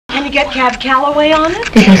you get Cab Calloway on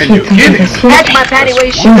it? That's my Patty Way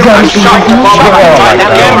sugar.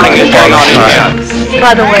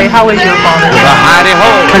 By the way, how is your father?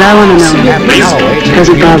 But I want to know, does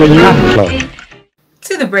it bother you?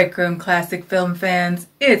 To the Break Room Classic Film fans,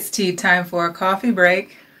 it's tea time for a coffee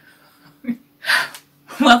break.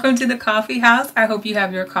 Welcome to the coffee house. I hope you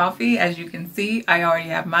have your coffee. As you can see, I already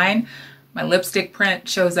have mine. My lipstick print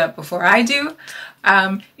shows up before I do.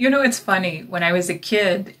 You know, it's funny. When I was a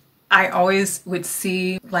kid, I always would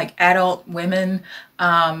see like adult women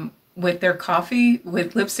with their coffee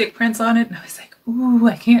with lipstick prints on it, and I was like, ooh,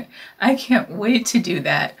 I can't wait to do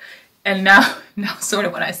that. And now sort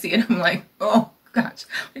of when I see it, I'm like, oh gosh,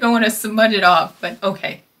 I don't want to smudge it off. But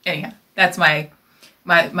okay, anyhow, that's my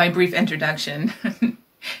brief introduction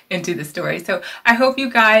into the story. So I hope you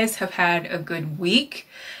guys have had a good week,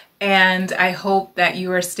 and I hope that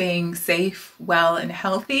you are staying safe, well, and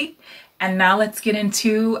healthy. And now let's get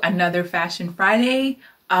into another Fashion Friday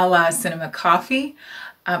a la Cinema Coffee.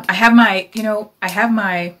 I have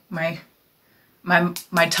my,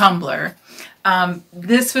 my tumbler.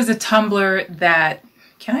 This was a tumbler that,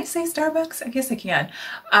 can I say Starbucks? I guess I can.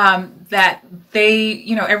 That they,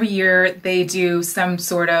 every year they do some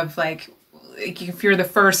sort of like if you're the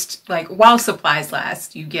first, like while supplies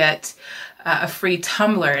last, you get a free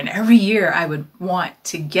tumbler. And every year I would want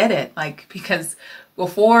to get it, like, because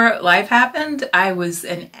before life happened, I was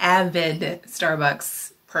an avid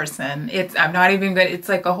Starbucks person. I'm not even good. It's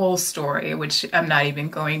like a whole story, which I'm not even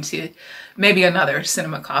going to, maybe another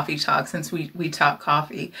Cinema Coffee talk, since we talk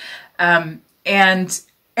coffee. And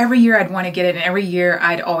every year I'd want to get it, and every year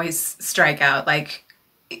I'd always strike out. Like,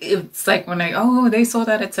 it's like when they sold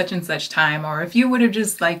out at such and such time, or if you would have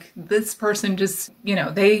just like, this person just,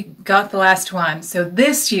 they got the last one. So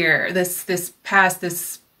this year, this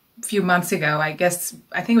few months ago, I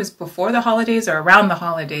think it was before the holidays or around the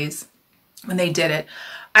holidays when they did it,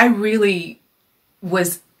 I really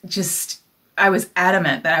was I was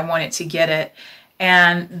adamant that I wanted to get it.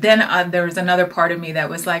 And then there was another part of me that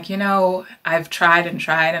was like, I've tried and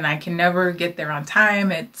tried and I can never get there on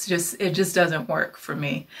time. It just doesn't work for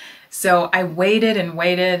me. So I waited and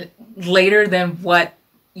waited later than what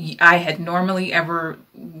I had normally ever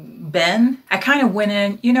been. I kind of went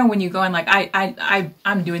in, when you go in like,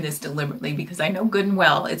 I'm doing this deliberately because I know good and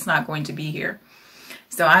well it's not going to be here.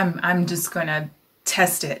 So I'm just going to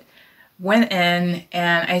test it. Went in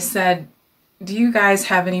and I said, do you guys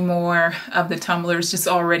have any more of the tumblers, just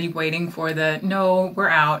already waiting for no, we're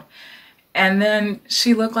out. And then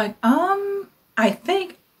she looked like, I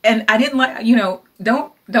think, and I didn't like,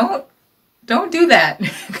 don't do that.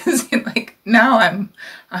 Because like, now I'm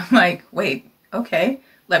like, wait, okay,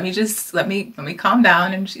 let me calm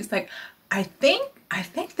down. And she's like, I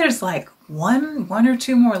think there's like one or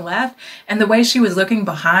two more left. And the way she was looking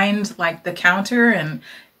behind like the counter and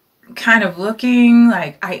kind of looking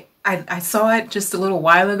like, I saw it just a little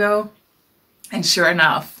while ago, and sure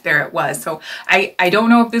enough, there it was. So I don't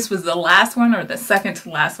know if this was the last one or the second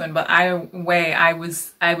to last one, but I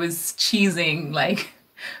was cheesing like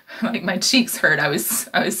my cheeks hurt. I was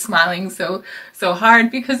smiling so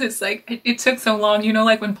hard because it's like it took so long.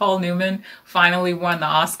 Like when Paul Newman finally won the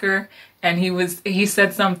Oscar, and he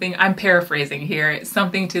said something, I'm paraphrasing here,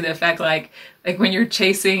 something to the effect like when you're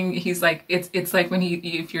chasing, he's like, it's like when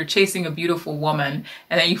if you're chasing a beautiful woman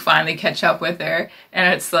and then you finally catch up with her,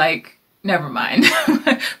 and it's like, never mind.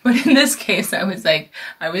 But in this case, I was like,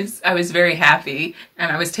 I was very happy,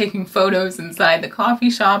 and I was taking photos inside the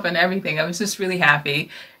coffee shop and everything. I was just really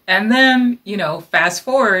happy. And then, fast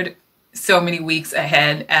forward so many weeks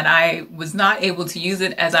ahead, and I was not able to use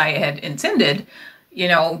it as I had intended,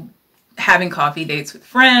 having coffee dates with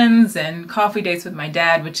friends and coffee dates with my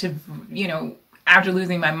dad, which have, after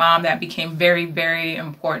losing my mom, that became very, very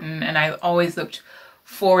important. And I always looked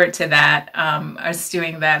forward to that, us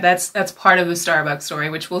doing that. That's part of the Starbucks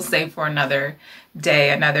story, which we'll save for another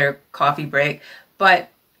day, another coffee break. But,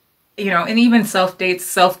 and even self-dates,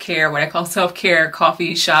 self-care, what I call self-care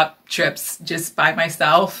coffee shop trips, just by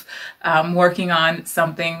myself, working on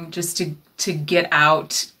something just to get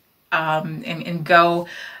out and go.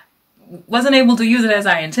 Wasn't able to use it as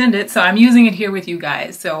I intended, so I'm using it here with you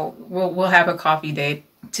guys. So we'll have a coffee date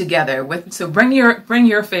together so bring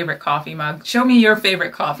your favorite coffee mug. Show me your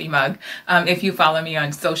favorite coffee mug. If you follow me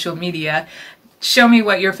on social media, show me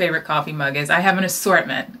what your favorite coffee mug is. I have an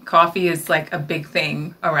assortment. Coffee is like a big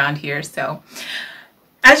thing around here. So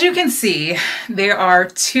as you can see, there are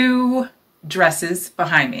two dresses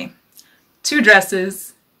behind me. Two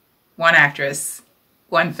dresses, one actress,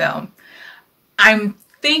 one film. I'm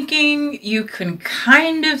thinking you can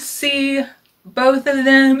kind of see both of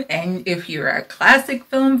them, and if you're a classic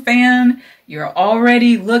film fan, you're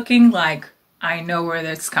already looking like, I know where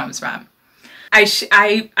this comes from.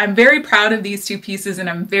 I'm very proud of these two pieces, and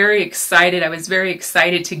I'm very excited. I was very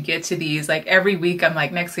excited to get to these. Like every week I'm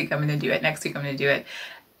like, next week I'm going to do it, next week I'm going to do it.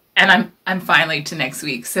 And I'm finally to next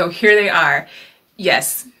week. So here they are.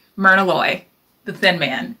 Yes, Myrna Loy, the Thin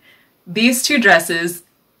Man. These two dresses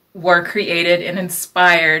were created and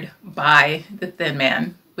inspired by the Thin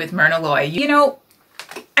Man with Myrna Loy. You know,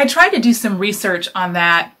 I tried to do some research on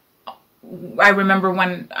that. I remember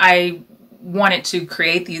when I wanted to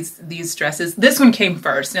create these dresses. This one came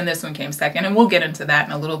first and this one came second, and we'll get into that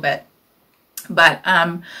in a little bit. But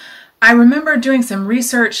I remember doing some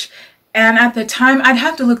research, and at the time, I'd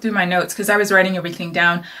have to look through my notes because I was writing everything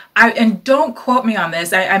down. And don't quote me on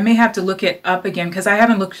this. I may have to look it up again because I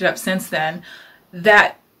haven't looked it up since then.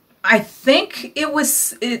 That I think it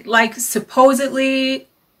was like supposedly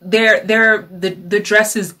the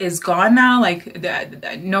dress is gone now. Like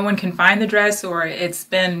no one can find the dress, or it's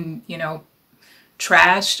been, you know,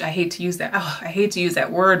 trashed. I hate to use that. Oh, I hate to use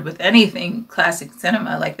that word with anything classic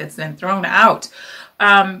cinema, like that's been thrown out.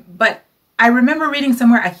 But I remember reading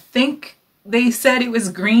somewhere, I think they said it was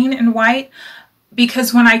green and white,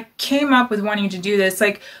 because when I came up with wanting to do this,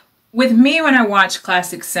 like with me, when I watch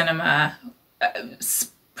classic cinema,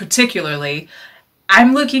 particularly,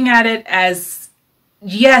 I'm looking at it as,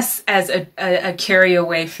 yes, as a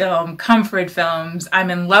carry-away film, comfort films, I'm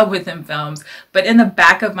in love with them films, but in the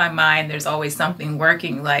back of my mind, there's always something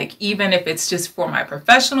working, like even if it's just for my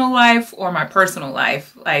professional life or my personal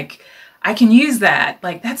life, like I can use that.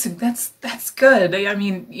 Like that's good. I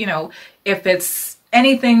mean, you know, if it's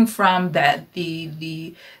anything from that,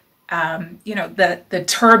 you know, the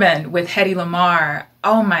turban with Hedy Lamarr.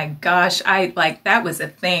 Oh my gosh, that was a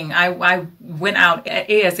thing. I went out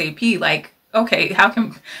ASAP, like, okay, how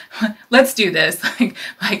can, let's do this.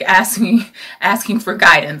 Like asking for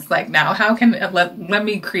guidance. Like now, how can, let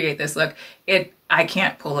me create this look. I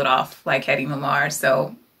can't pull it off like Hedy Lamarr,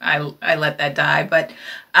 so I let that die. But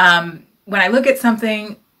when I look at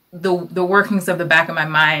something, the workings of the back of my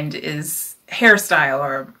mind is hairstyle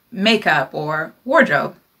or makeup or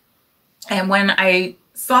wardrobe. And when I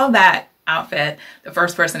saw that outfit, the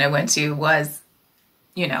first person I went to was,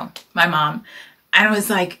 you know, my mom. And I was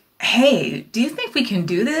like, hey, do you think we can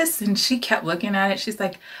do this? And she kept looking at it. She's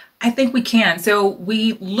like, I think we can. So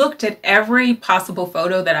we looked at every possible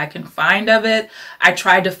photo that I can find of it. I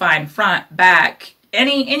tried to find front, back,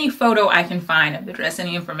 any photo I can find of the dress,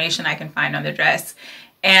 any information I can find on the dress,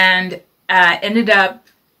 and ended up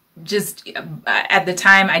just at the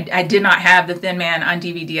time I did not have the Thin Man on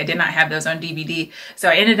DVD. I did not have those on DVD, so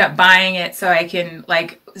I ended up buying it so I can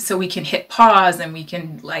so we can hit pause and we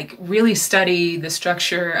can like really study the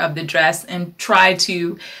structure of the dress and try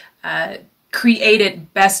to create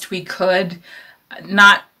it best we could,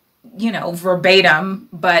 not, you know, verbatim,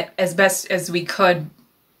 but as best as we could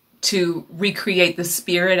to recreate the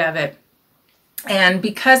spirit of it. And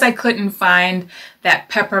because I couldn't find that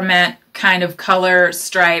peppermint kind of color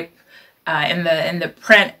stripe in the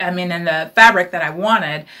print, I mean in the fabric that I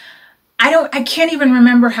wanted, I can't even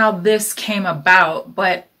remember how this came about,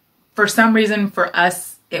 but for some reason for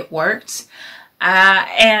us it worked.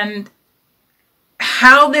 And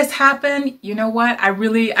how this happened, you know what? I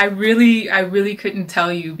really couldn't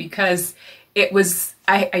tell you, because it was,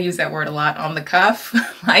 I use that word a lot, on the cuff.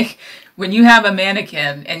 Like when you have a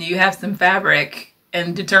mannequin and you have some fabric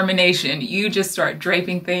and determination, you just start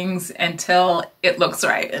draping things until it looks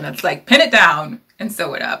right. And it's like, pin it down and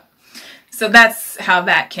sew it up. So that's how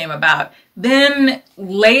that came about. Then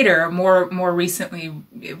later, more recently,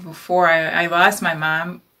 before I lost my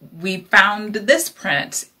mom, we found this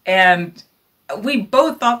print, and we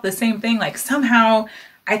both thought the same thing. Like somehow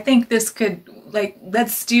I think this could, like,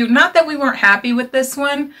 let's do, not that we weren't happy with this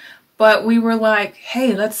one, but we were like,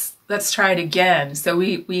 hey, let's try it again. So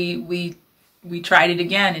we tried it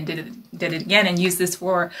again and did it again and used this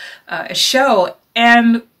for a show.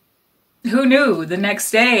 And who knew, the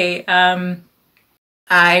next day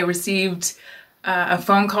I received a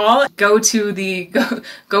phone call, go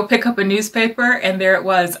pick up a newspaper, and there it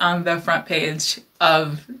was on the front page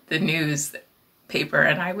of the newspaper.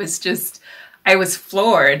 And I was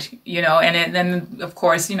floored, you know. And then of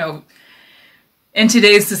course, you know, in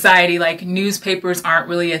today's society, like, newspapers aren't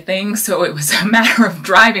really a thing, so it was a matter of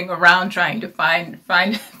driving around trying to find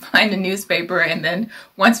a newspaper, and then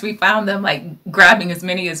once we found them, like, grabbing as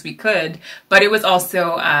many as we could. But it was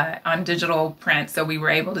also on digital print, so we were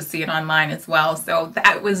able to see it online as well. So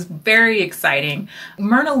that was very exciting.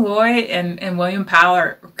 Myrna Loy and William Powell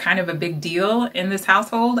are kind of a big deal in this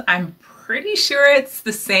household. I'm pretty sure it's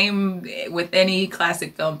the same with any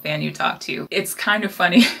classic film fan you talk to. It's kind of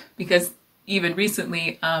funny because even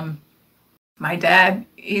recently, my dad,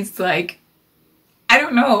 he's like, I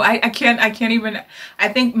don't know, I can't even, I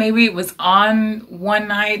think maybe it was on one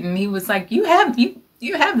night and he was like, you have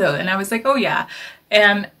those, and I was like, oh yeah.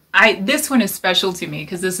 And this one is special to me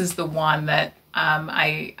because this is the one that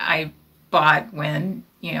I bought when,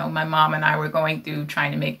 you know, my mom and I were going through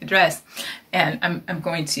trying to make the dress. And I'm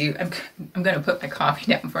going to put my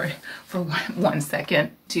coffee down for one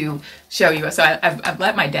second to show you. So I've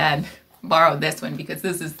let my dad borrow this one because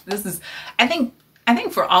this is I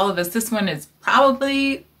think for all of us, this one is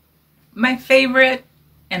probably my favorite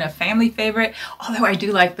and a family favorite. Although I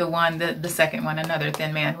do like the second one, Another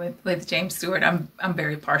Thin Man with James Stewart. I'm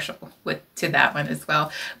very partial to that one as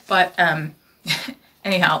well. But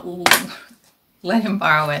anyhow, let him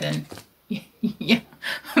borrow it, and yeah,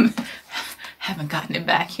 haven't gotten it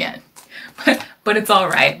back yet. But it's all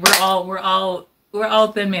right. We're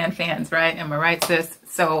all Thin Man fans, right? Am I right, sis?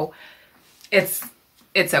 So it's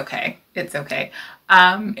okay. It's okay.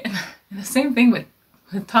 And the same thing with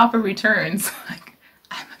Topper Returns. Like,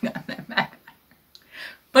 I haven't gotten that back.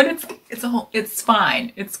 But it's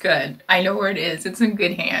fine. It's good. I know where it is. It's in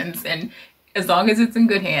good hands, and as long as it's in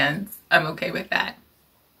good hands, I'm okay with that.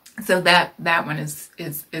 So that one is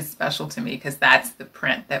special to me because that's the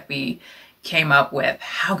print that we came up with.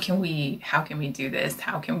 How can we do this?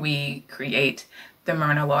 How can we create the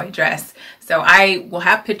Myrna Loy dress? So I will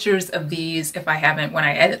have pictures of these when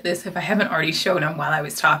I edit this, if I haven't already showed them while I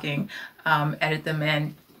was talking, edit them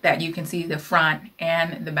in, that you can see the front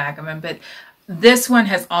and the back of them. But this one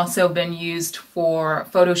has also been used for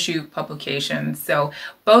photo shoot publications. So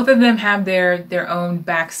both of them have their own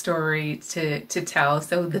backstory to tell.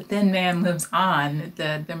 So the Thin Man lives on.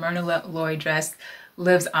 The Myrna Loy dress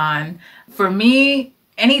lives on. For me,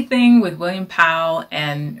 anything with William Powell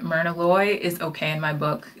and Myrna Loy is okay in my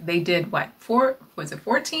book. They did what,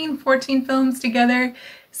 14 films together,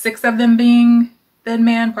 6 of them being Thin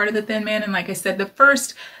Man, part of the Thin Man. And like I said, the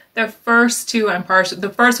first two I'm partial. The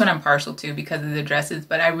first one I'm partial to because of the dresses,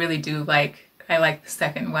 but I really do like the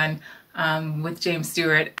second one with James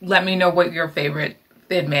Stewart. Let me know what your favorite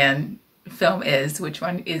Thin Man film is. Which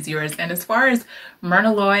one is yours? And as far as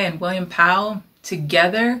Myrna Loy and William Powell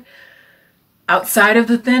together, outside of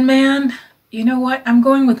the Thin Man, you know what? I'm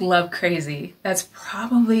going with Love Crazy. That's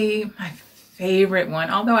probably my favorite one.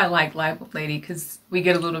 Although I like Live Lady because we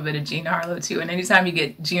get a little bit of Jean Harlow too. And anytime you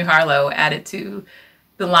get Jean Harlow added to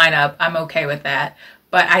the lineup, I'm okay with that.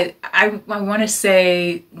 But I want to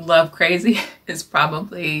say Love Crazy is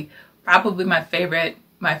probably my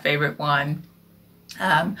favorite one.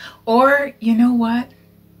 Or you know what?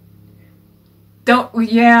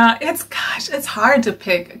 It's hard to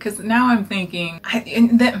pick because now I'm thinking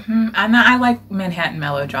I like Manhattan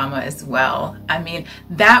Melodrama as well. I mean,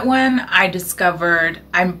 that one I discovered.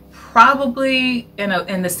 I'm probably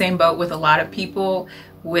in the same boat with a lot of people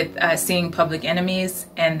with seeing Public Enemies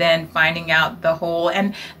and then finding out the whole.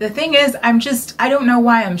 And the thing is, I don't know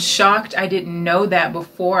why I'm shocked I didn't know that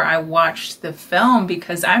before I watched the film,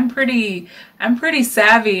 because I'm pretty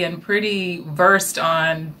savvy and pretty versed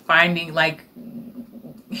on finding like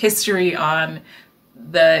history on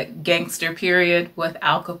the gangster period with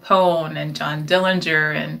Al Capone and John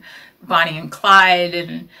Dillinger and Bonnie and Clyde.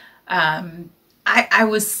 And I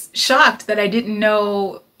was shocked that I didn't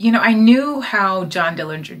know. You know, I knew how John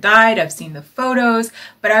Dillinger died. I've seen the photos,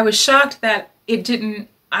 but I was shocked that it didn't.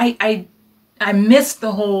 I missed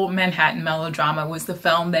the whole Manhattan Melodrama was the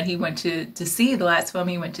film that he went to see, the last film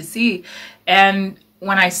he went to see. And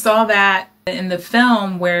when I saw that in the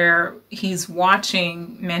film where he's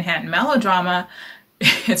watching Manhattan Melodrama,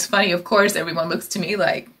 it's funny, of course, everyone looks to me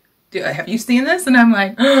like, have you seen this? And I'm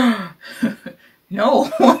like, oh,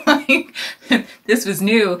 no, like, this was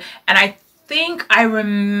new. And I think I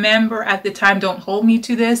remember at the time, don't hold me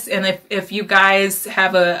to this, and if you guys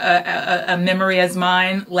have a memory as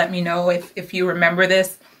mine, let me know if you remember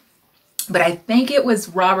this. But I think it was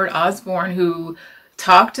Robert Osborne who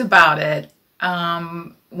talked about it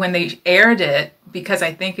when they aired it, because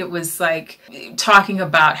I think it was like talking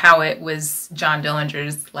about how it was John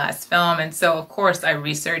Dillinger's last film. And so of course I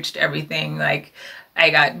researched everything, like I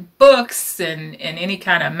got books and any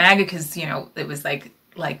kind of magazine, because you know it was like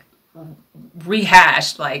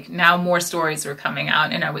rehashed, like now more stories were coming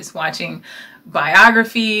out, and I was watching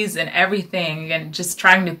biographies and everything and just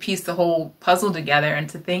trying to piece the whole puzzle together, and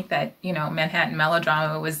to think that, you know, Manhattan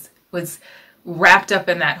Melodrama was wrapped up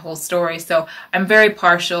in that whole story. So I'm very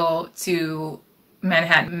partial to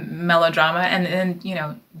Manhattan Melodrama, and then, you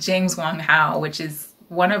know, James Wong Howe, which is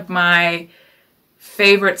one of my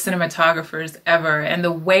favorite cinematographers ever. And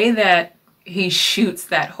the way that he shoots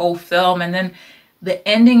that whole film, and then the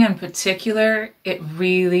ending in particular, it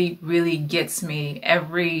really, really gets me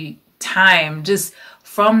every time, just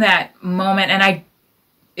from that moment. And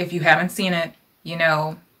if you haven't seen it, you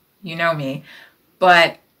know me,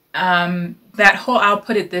 but that whole, I'll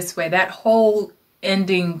put it this way, that whole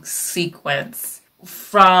ending sequence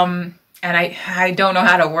from, and I don't know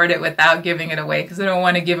how to word it without giving it away because I don't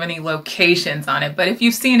want to give any locations on it, but if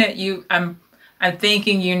you've seen it, I'm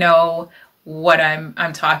thinking you know what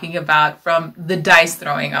I'm talking about, from the dice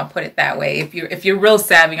throwing, I'll put it that way. If you're real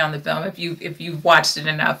savvy on the film, if you've watched it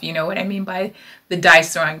enough, you know what I mean by the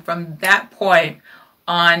dice throwing. From that point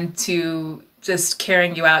on to just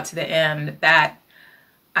carrying you out to the end, that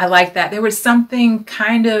I like that. There was something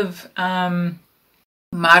kind of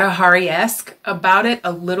Mata Hari-esque about it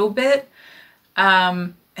a little bit.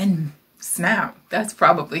 And snap, that's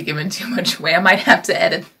probably given too much away. I might have to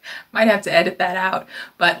edit that out.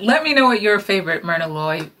 But let me know what your favorite Myrna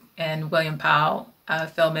Loy and William Powell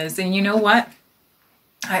film is. And you know what?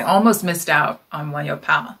 I almost missed out on William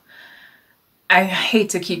Powell. I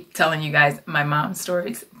hate to keep telling you guys my mom's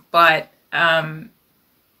stories, but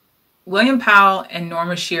William Powell and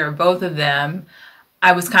Norma Shearer, both of them,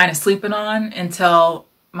 I was kind of sleeping on until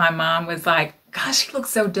my mom was like, gosh, she looks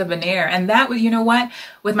so debonair. And that was, you know what,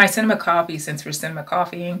 with my cinema coffee, since we're cinema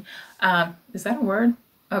coffeeing, is that a word?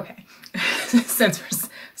 Okay. since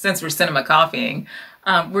we're cinema coffeeing,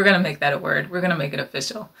 we're going to make that a word. We're going to make it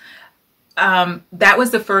official. That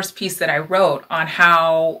was the first piece that I wrote on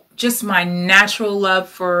how just my natural love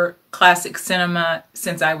for classic cinema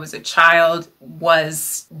since I was a child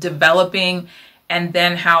was developing, and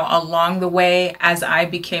then how along the way, as I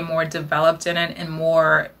became more developed in it and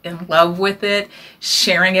more in love with it,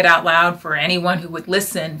 sharing it out loud for anyone who would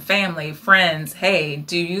listen, family, friends. Hey,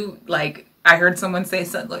 do you like, I heard someone say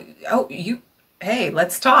something like, oh, hey,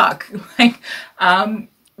 let's talk. Like,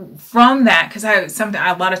 from that, because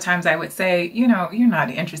a lot of times I would say, you know, you're not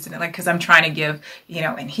interested in, like, because I'm trying to give, you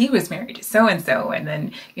know, and he was married to so and so, and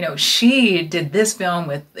then, you know, she did this film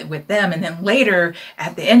with them, and then later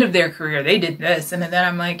at the end of their career they did this, and then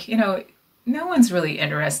I'm like, you know, no one's really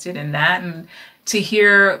interested in that. And to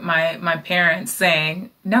hear my parents saying,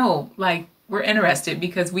 no, like, we're interested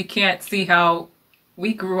because we can't see how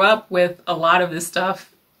we grew up with a lot of this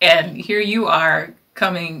stuff, and here you are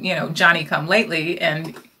coming, you know, Johnny come lately,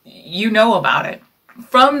 and you know about it.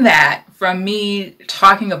 From that, from me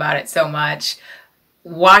talking about it so much,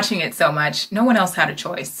 watching it so much, no one else had a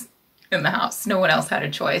choice in the house. No one else had a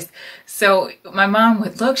choice. So my mom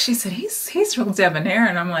would look, she said, he's real debonair.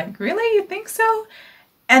 And I'm like, really? You think so?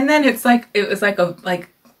 And then it was like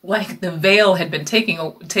the veil had been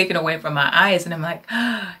taken away from my eyes. And I'm like,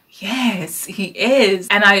 oh, yes, he is.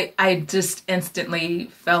 And I just instantly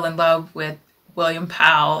fell in love with William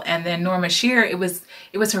Powell. And then Norma Shearer, it was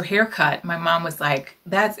her haircut. My mom was like,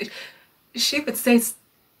 she would say,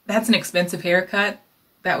 that's an expensive haircut.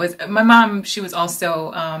 That was, my mom, she was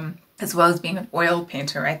also, as well as being an oil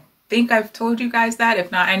painter. I think I've told you guys that. If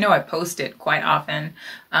not, I know I post it quite often.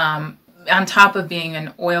 On top of being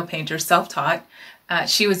an oil painter, self-taught,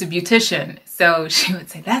 she was a beautician. So she would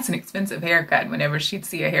say, that's an expensive haircut. Whenever she'd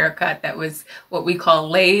see a haircut that was what we call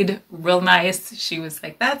laid, real nice, she was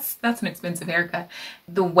like, that's an expensive haircut.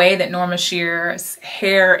 The way that Norma Shearer's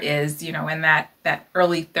hair is, you know, in that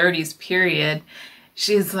early 30s period,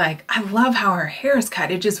 she's like, I love how her hair is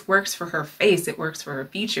cut. It just works for her face. It works for her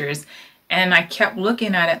features. And I kept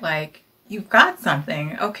looking at it like, you've got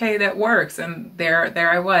something, okay, that works. And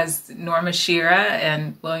there I was. Norma Shearer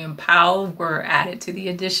and William Powell were added to the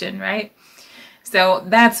addition, right? So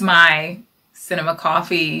that's my cinema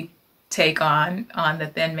coffee take on the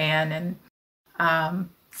Thin Man. And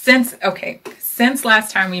since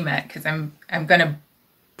last time we met, because I'm gonna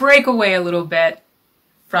break away a little bit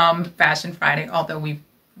from Fashion Friday, although we've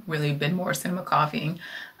really been more cinema coffeeing.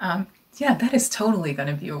 Yeah, that is totally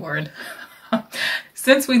gonna be a word.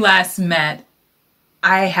 Since we last met,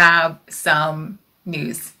 I have some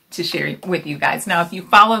news to share with you guys. Now, if you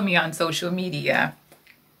follow me on social media,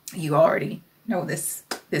 you already know this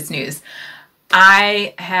news.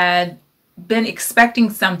 I had been expecting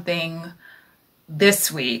something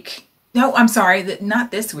this week. No, I'm sorry,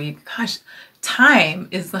 not this week. Gosh, time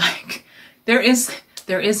is like, there is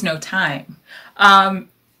no time. I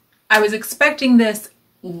was expecting this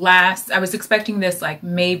like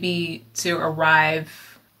maybe to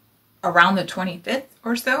arrive around the 25th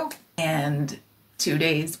or so. And 2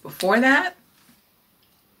 days before that.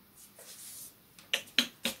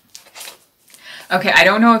 Okay, I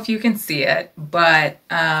don't know if you can see it, but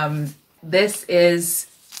this is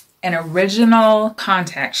an original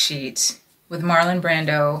contact sheet with Marlon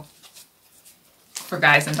Brando for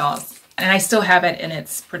Guys and Dolls. And I still have it in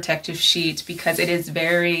its protective sheet because it is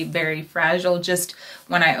very, very fragile. Just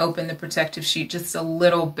when I open the protective sheet just a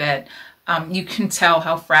little bit, you can tell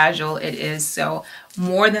how fragile it is. So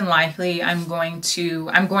more than likely, I'm going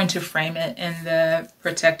to frame it in the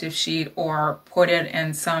protective sheet or put it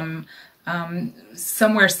in somewhere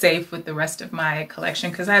safe with the rest of my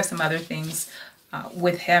collection, because I have some other things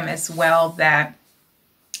with him as well that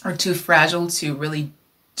are too fragile to really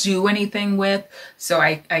do anything with. So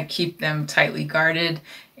I keep them tightly guarded,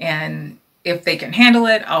 and if they can handle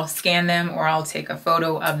it, I'll scan them or I'll take a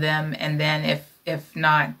photo of them, and then if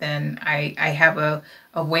not, then I have a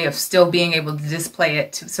way of still being able to display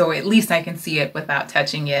it so at least I can see it without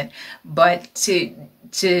touching it. But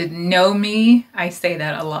to know me, I say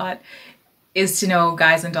that a lot, is to know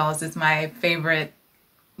Guys and Dolls is my favorite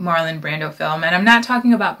Marlon Brando film. And I'm not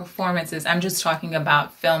talking about performances, I'm just talking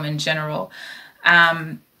about film in general.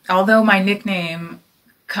 Although my nickname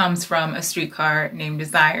comes from a streetcar named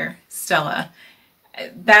Desire, Stella,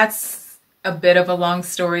 that's a bit of a long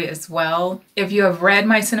story as well. If you have read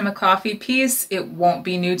my Cinema Coffee piece, it won't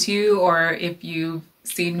be new to you, or if you've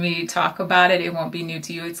seen me talk about it, it won't be new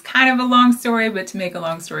to you. It's kind of a long story, but to make a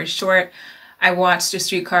long story short, I watched A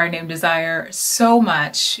Streetcar Named Desire so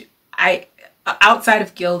much. Outside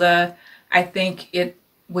of Gilda, I think it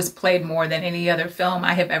was played more than any other film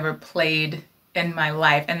I have ever played in my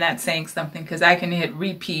life, and that's saying something because I can hit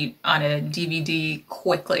repeat on a DVD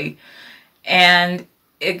quickly. And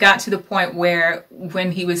it got to the point where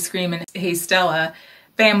when he was screaming, "Hey Stella,"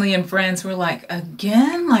 family and friends were like,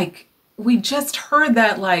 "Again? Like, we just heard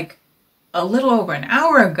that like a little over an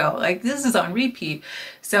hour ago. Like, this is on repeat."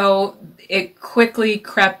 So it quickly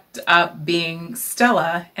crept up being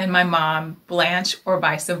Stella and my mom Blanche, or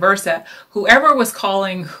vice versa. Whoever was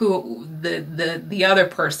calling the other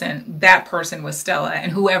person, that person was Stella,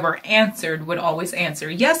 and whoever answered would always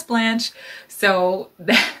answer, "Yes, Blanche." So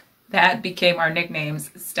that became our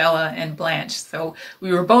nicknames, Stella and Blanche. So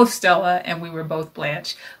we were both Stella and we were both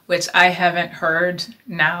Blanche, which I haven't heard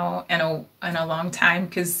now in a long time,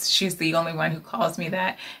 because she's the only one who calls me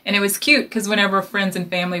that. And it was cute because whenever friends and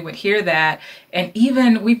family would hear that, and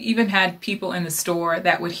we've even had people in the store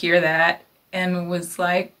that would hear that and was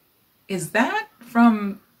like, "Is that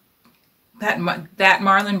from that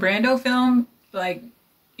Marlon Brando film?" Like,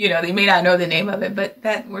 you know, they may not know the name of it, but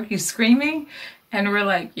that where he's screaming. And we're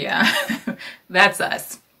like, yeah, that's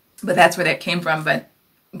us. But that's where that came from. But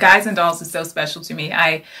Guys and Dolls is so special to me.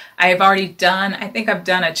 I have already done, I think I've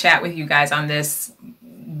done a chat with you guys on this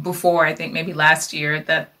before, I think maybe last year,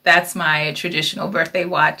 that's my traditional birthday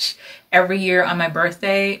watch. Every year on my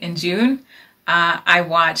birthday in June, I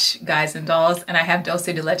watch Guys and Dolls, and I have dulce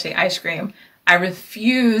de leche ice cream. I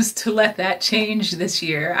refuse to let that change this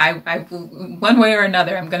year. I one way or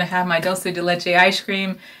another, I'm going to have my dulce de leche ice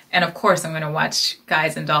cream, and of course I'm going to watch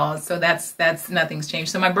Guys and Dolls. So that's nothing's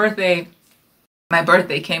changed. So my birthday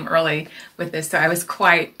came early with this, so I was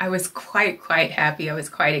quite happy. I was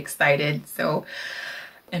quite excited. So,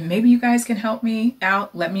 and maybe you guys can help me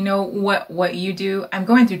out. Let me know what you do. I'm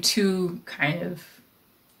going through two kind of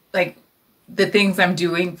like the things I'm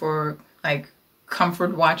doing for like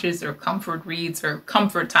comfort watches or comfort reads or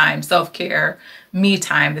comfort time, self-care, me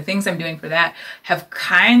time. The things I'm doing for that have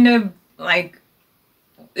kind of like,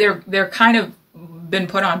 they're kind of been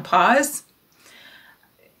put on pause.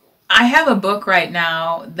 I have a book right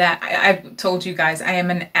now that I've told you guys I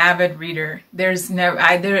am an avid reader. There's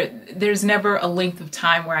never a length of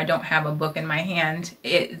time where I don't have a book in my hand.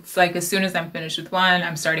 It's like as soon as I'm finished with one,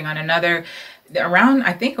 I'm starting on another.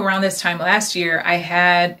 I think around this time last year, I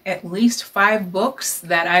had at least 5 books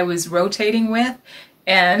that I was rotating with,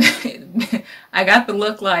 and I got the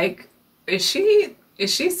look like, is she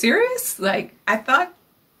serious? Like, I thought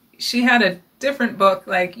she had a different book.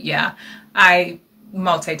 Like, yeah, I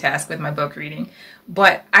multitask with my book reading,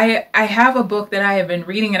 but I have a book that I have been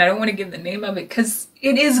reading, and I don't want to give the name of it because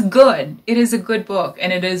it is good. It is a good book,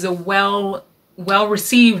 and it is a well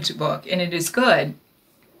received book, and it is good.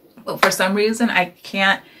 But for some reason I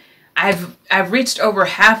can't. I've reached over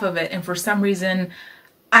half of it, and for some reason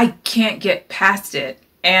I can't get past it.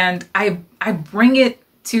 And I bring it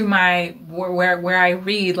to my where I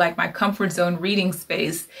read, like my comfort zone reading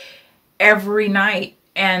space, every night,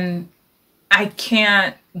 and I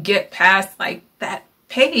can't get past like that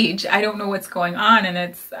page. I don't know what's going on. And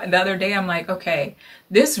it's the other day I'm like, okay,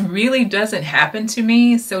 this really doesn't happen to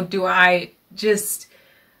me. So do I just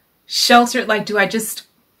shelter it? Like, do I just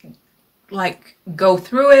like go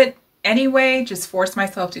through it anyway, just force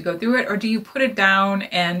myself to go through it? Or do you put it down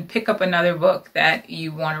and pick up another book that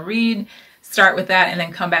you want to read, start with that, and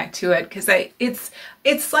then come back to it? Because it's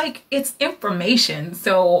like, it's information.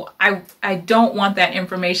 So I don't want that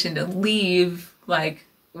information to leave, like,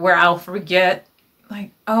 where I'll forget,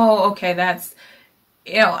 like, oh, okay, that's,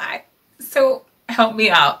 you know, so help me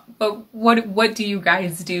out. But what do you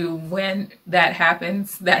guys do when that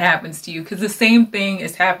happens to you? Because the same thing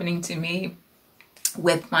is happening to me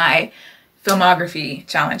with my filmography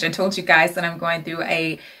challenge. I told you guys that I'm going through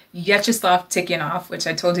a Vyacheslav Tikhonov, which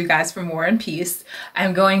I told you guys from War and Peace.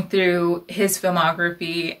 I'm going through his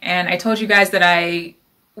filmography, and I told you guys that I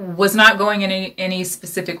was not going in any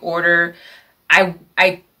specific order.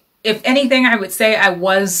 If anything, I would say I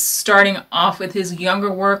was starting off with his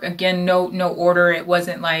younger work. Again, no order. It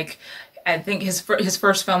wasn't like, I think his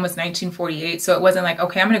first film was 1948, so it wasn't like,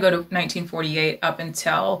 okay, I'm going to go to 1948 up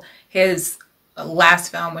until his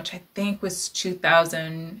last film, which I think was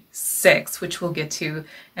 2006, which we'll get to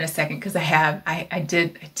in a second, because I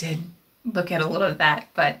did look at a little of that,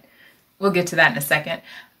 but we'll get to that in a second.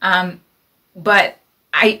 But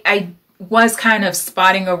I was kind of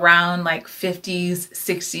spotting around like 50s,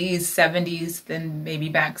 60s, 70s, then maybe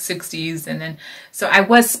back 60s. And then, so I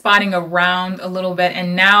was spotting around a little bit,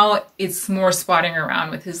 and now it's more spotting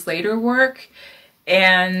around with his later work.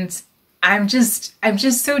 And I'm just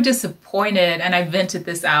so disappointed. And I vented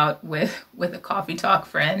this out with a coffee talk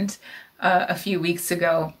friend a few weeks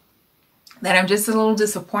ago, that I'm just a little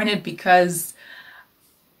disappointed, because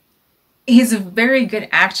he's a very good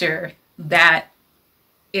actor that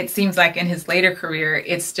it seems like in his later career,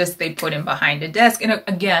 it's just they put him behind a desk. And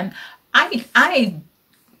again, I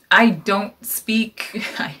don't speak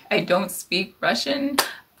Russian,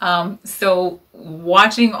 so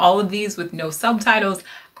watching all of these with no subtitles,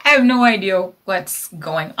 I have no idea what's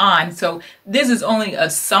going on. So this is only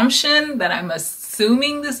assumption that I'm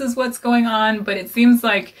assuming this is what's going on, but it seems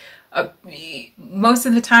like most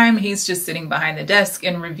of the time he's just sitting behind the desk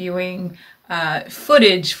and reviewing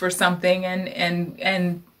footage for something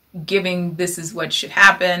and giving this is what should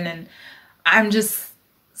happen. And I'm just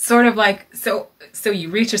sort of like, so you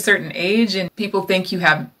reach a certain age and people think you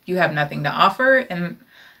have nothing to offer, and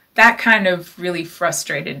that kind of really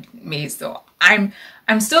frustrated me. So I'm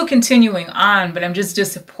still continuing on, but I'm just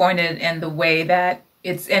disappointed in the way that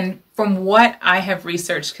it's, and from what I have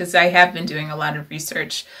researched, because I have been doing a lot of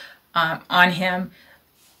research on him,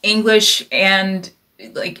 English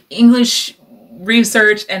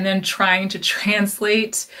research, and then trying to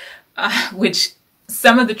translate, which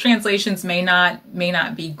some of the translations may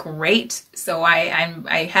not be great. So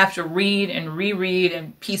I have to read and reread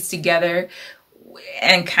and piece together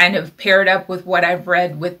and kind of pair it up with what I've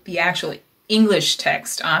read with the actual English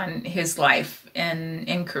text on his life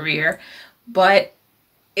and career. But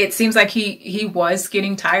it seems like he was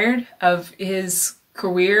getting tired of his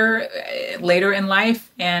career later in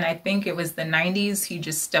life, and I think it was the 90s he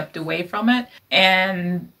just stepped away from it,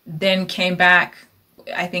 and then came back,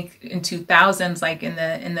 I think in 2000s, like in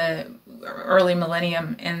the early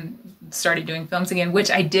millennium, and started doing films again, which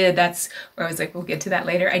I did. That's where I was like, we'll get to that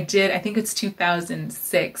later. I think it's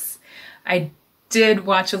 2006. I did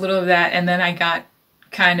watch a little of that, and then I got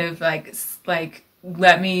kind of like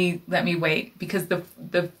let me wait, because the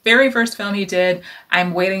very first film he did,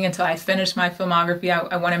 I'm waiting until I finish my filmography.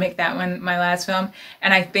 I want to make that one my last film.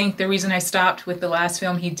 And I think the reason I stopped with the last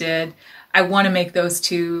film he did, I want to make those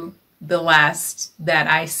two the last that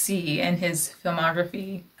I see in his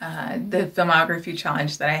filmography, the filmography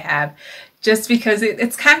challenge that I have, just because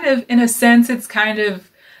it's kind of, in a sense, it's kind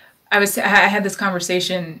of, I had this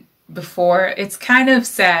conversation before. It's kind of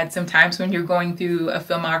sad sometimes when you're going through a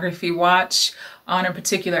filmography watch on a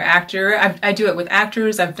particular actor. I do it with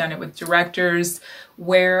actors. I've done it with directors,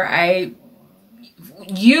 where I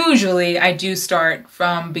do start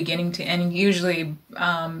from beginning to end. Usually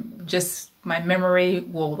just my memory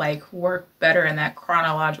will like work better in that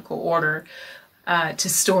chronological order to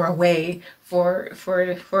store away for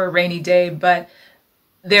a rainy day. But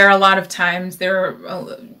there are a lot of times, there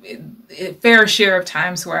are a fair share of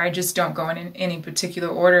times where I just don't go in any particular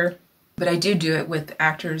order. But I do it with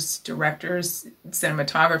actors, directors,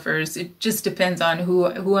 cinematographers. It just depends on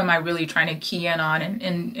who am I really trying to key in on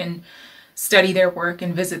and study their work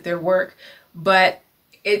and visit their work. But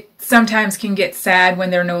it sometimes can get sad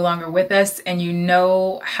when they're no longer with us, and you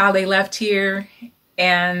know how they left here,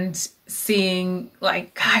 and seeing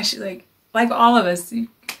like, gosh, like all of us, you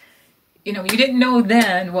know, you didn't know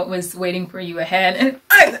then what was waiting for you ahead. And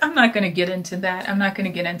I'm not going to get into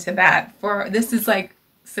that. For this is like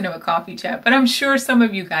Cinema Coffee Chat, but I'm sure some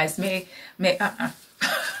of you guys may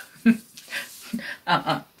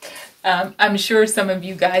I'm sure some of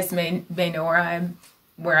you guys may know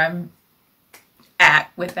where I'm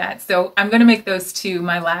at with that. So I'm going to make those two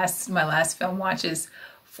my last film watches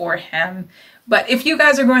for him. But if you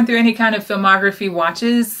guys are going through any kind of filmography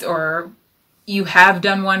watches, or you have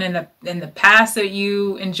done one in the past that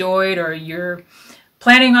you enjoyed, or you're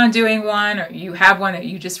planning on doing one, or you have one that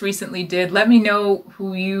you just recently did, let me know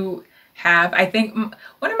who you have. I think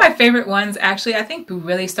one of my favorite ones, actually, I think who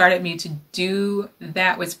really started me to do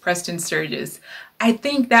that was Preston Sturges. I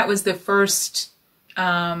think that was the first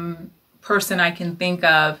person I can think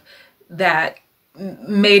of that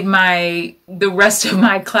made the rest of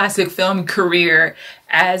my classic film career,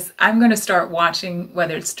 as I'm going to start watching,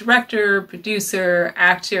 whether it's director, producer,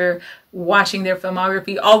 actor, watching their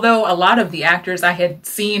filmography. Although a lot of the actors, I had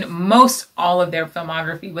seen most all of their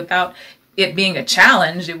filmography without it being a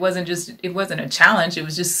challenge. It wasn't a challenge. It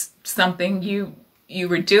was just something you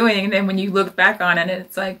were doing. And then when you look back on it,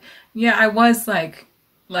 it's like, yeah, I was like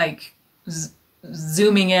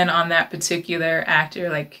zooming in on that particular actor.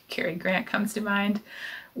 Like Cary Grant comes to mind,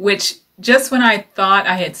 which just when I thought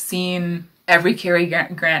I had seen every Cary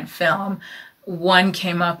Grant film, one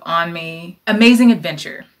came up on me, Amazing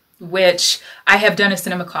Adventure, which I have done a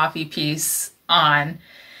Cinema Coffee piece on.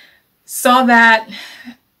 Saw that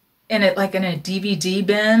in a DVD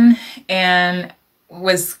bin and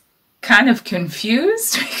was kind of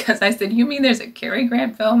confused because I said, you mean there's a Cary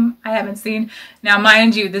Grant film I haven't seen? Now,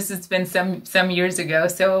 mind you, this has been some years ago,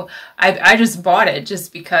 so I just bought it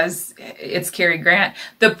just because it's Cary Grant.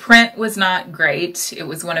 The print was not great. It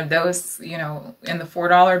was one of those, in the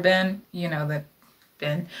 $4 bin, the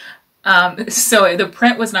bin. So the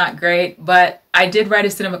print was not great, but I did write a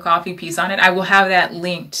Cinema Coffee piece on it. I will have that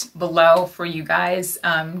linked below for you guys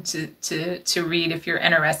to read if you're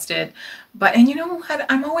interested. And you know what?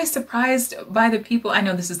 I'm always surprised by the people. I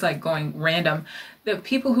know this is like going random. The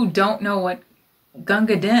people who don't know what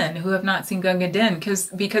Gunga Din, who have not seen Gunga Din,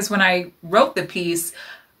 because when I wrote the piece,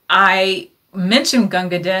 I mentioned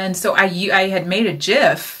Gunga Din, so I had made a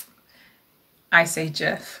GIF. I say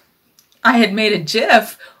GIF. I had made a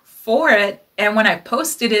GIF for it, and when I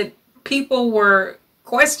posted it, people were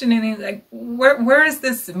questioning, like, where is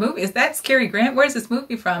this movie? Is that Cary Grant? Where's this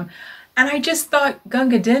movie from? And I just thought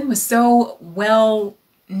Gunga Din was so well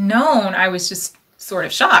known. I was just sort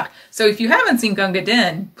of shocked. So if you haven't seen Gunga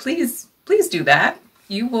Din, please do that.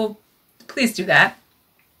 Please do that.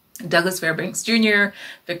 Douglas Fairbanks Jr.,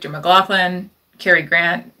 Victor McLaughlin, Cary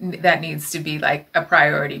Grant, that needs to be like a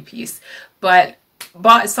priority piece. But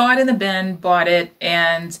saw it in the bin, bought it,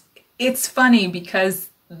 and it's funny because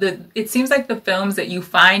it seems like the films that you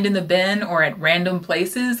find in the bin or at random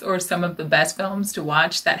places are some of the best films to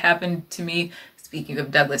watch. That happened to me, speaking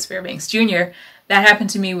of Douglas Fairbanks Jr., that happened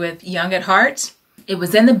to me with Young at Heart. It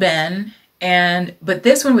was in the bin, but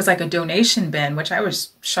this one was like a donation bin, which I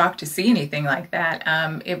was shocked to see anything like that.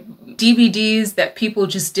 DVDs that people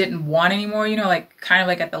just didn't want anymore, kind of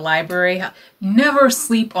like at the library. Never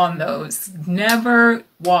sleep on those. Never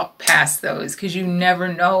walk past those, because you never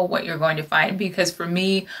know what you're going to find. Because for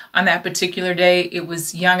me, on that particular day, it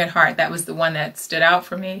was Young at Heart. That was the one that stood out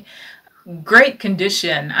for me. Great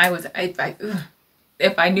condition.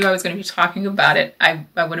 If I knew I was going to be talking about it, I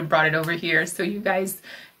would have brought it over here so you guys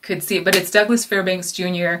could see it. But it's Douglas Fairbanks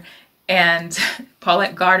Jr. and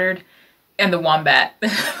Paulette Goddard and the Wombat.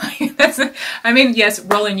 Yes,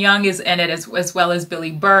 Roland Young is in it as well as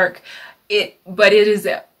Billy Burke. But it is,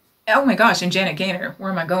 oh my gosh, and Janet Gaynor.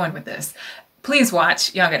 Where am I going with this? Please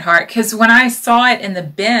watch Young at Heart, because when I saw it in the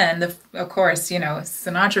bin, of course,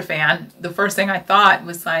 Sinatra fan, the first thing I thought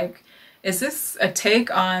was like, is this a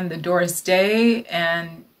take on the Doris Day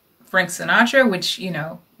and Frank Sinatra, which,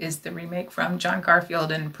 is the remake from John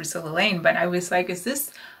Garfield and Priscilla Lane? But I was like, is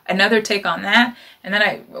this another take on that? And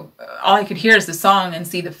then all I could hear is the song and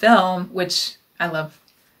see the film, which I love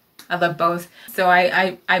both. So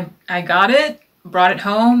I got it, brought it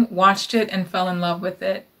home, watched it, and fell in love with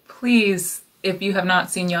it. Please, if you have not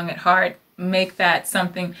seen Young at Heart, make that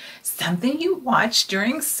something you watch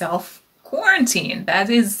during self-quarantine. That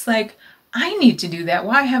is like, I need to do that.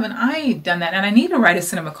 Why haven't I done that? And I need to write a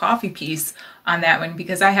Cinema Coffee piece on that one,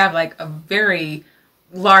 because I have like a very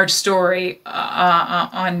large story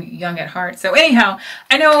on Young at Heart. So anyhow,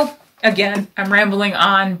 I know, again, I'm rambling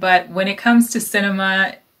on, but when it comes to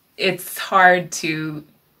cinema, it's hard to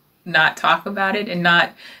not talk about it and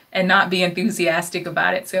not be enthusiastic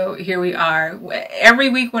about it. So here we are. Every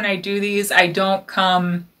week when I do these, I don't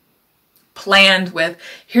come planned with,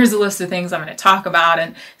 here's a list of things I'm going to talk about.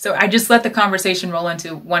 And so I just let the conversation roll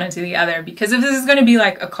into one into the other, because if this is going to be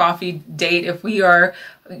like a coffee date, if we are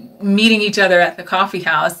meeting each other at the coffee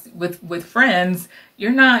house with friends, you're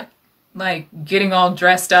not like getting all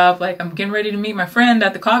dressed up, like I'm getting ready to meet my friend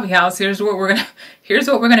at the coffee house. Here's what we're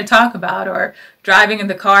gonna talk about, or driving in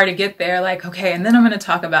the car to get there, like, okay, and then I'm gonna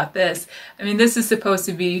talk about this. I mean, this is supposed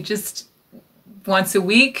to be just once a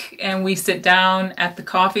week, and we sit down at the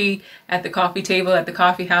coffee table at the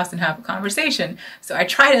coffee house and have a conversation. So I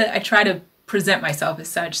try to present myself as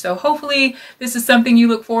such. So hopefully this is something you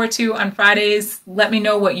look forward to on Fridays. Let me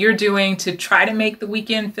know what you're doing to try to make the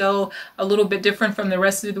weekend feel a little bit different from the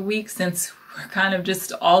rest of the week, since we're kind of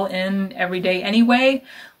just all in every day anyway.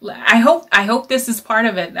 I hope this is part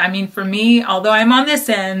of it. I mean, for me, although I'm on this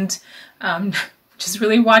end, just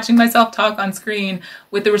really watching myself talk on screen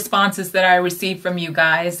with the responses that I receive from you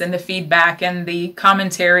guys, and the feedback and the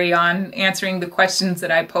commentary on answering the questions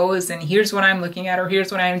that I pose, and here's what I'm looking at, or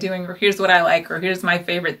here's what I'm doing, or here's what I like, or here's my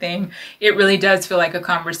favorite thing. It really does feel like a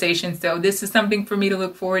conversation. So this is something for me to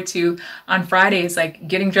look forward to on Fridays, like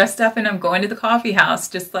getting dressed up and I'm going to the coffee house,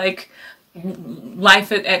 just like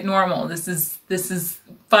life at normal. This is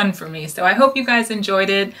fun for me. So I hope you guys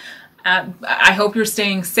enjoyed it. I hope you're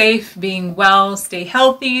staying safe, being well, stay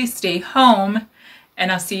healthy, stay home,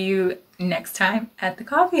 and I'll see you next time at the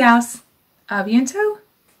coffee house. A bientôt.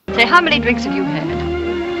 Say, how many drinks have you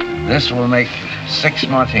had? This will make 6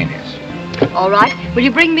 martinis. All right. Will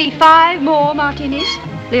you bring me 5 more martinis?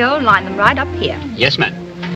 Leo, line them right up here. Yes, ma'am.